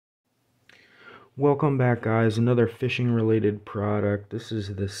Welcome back, guys. Another fishing related product. This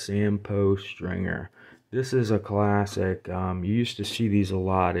is the Sampo stringer. This is a classic. You used to see these a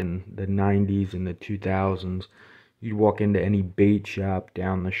lot in the 90s and the 2000s. You'd walk into any bait shop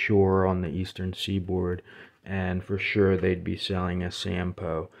down the shore on the eastern seaboard, and for sure they'd be selling a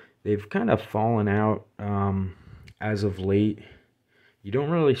Sampo. They've kind of fallen out as of late. You don't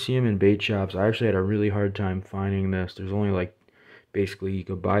really see them in bait shops. I actually had a really hard time finding this. There's only like, basically you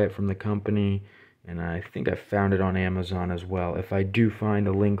could buy it from the company, and I think I found it on Amazon as well. If I do find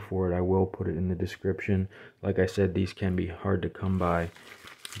a link for it, I will put it in the description. Like I said, these can be hard to come by,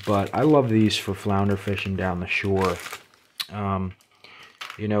 but I love these for flounder fishing down the shore.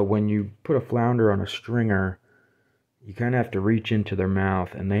 You know, when you put a flounder on a stringer, you kind of have to reach into their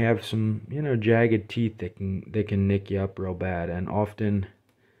mouth, and they have some, jagged teeth that can nick you up real bad, and often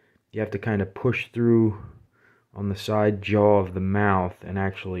you have to kind of push through on the side jaw of the mouth and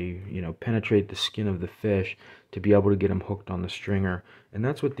actually, penetrate the skin of the fish to be able to get them hooked on the stringer. And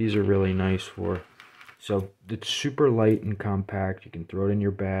that's what these are really nice for. So it's super light and compact. You can throw it in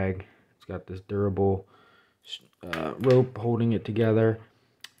your bag. It's got this durable rope holding it together.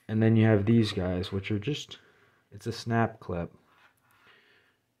 And then you have these guys, which are just, it's a snap clip.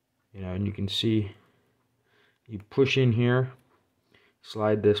 And you can see, you push in here,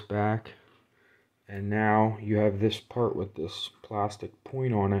 slide this back, and now you have this part with this plastic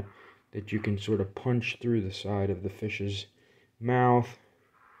point on it that you can sort of punch through the side of the fish's mouth.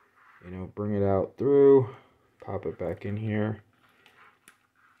 Bring it out through, pop it back in here,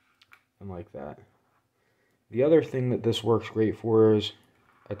 and like that. The other thing that this works great for is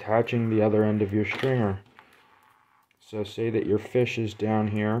attaching the other end of your stringer. So say that your fish is down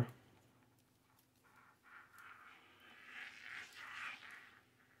here.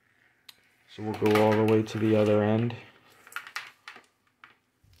 So we'll go all the way to the other end.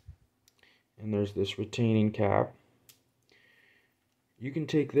 And there's this retaining cap. You can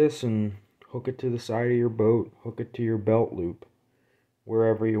take this and hook it to the side of your boat, hook it to your belt loop,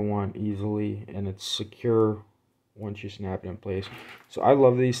 wherever you want easily, and it's secure once you snap it in place. So I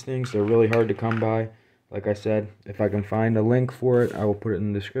love these things. They're really hard to come by. Like I said, if I can find a link for it, I will put it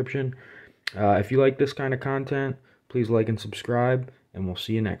in the description. If you like this kind of content, please like and subscribe, and we'll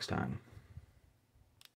see you next time.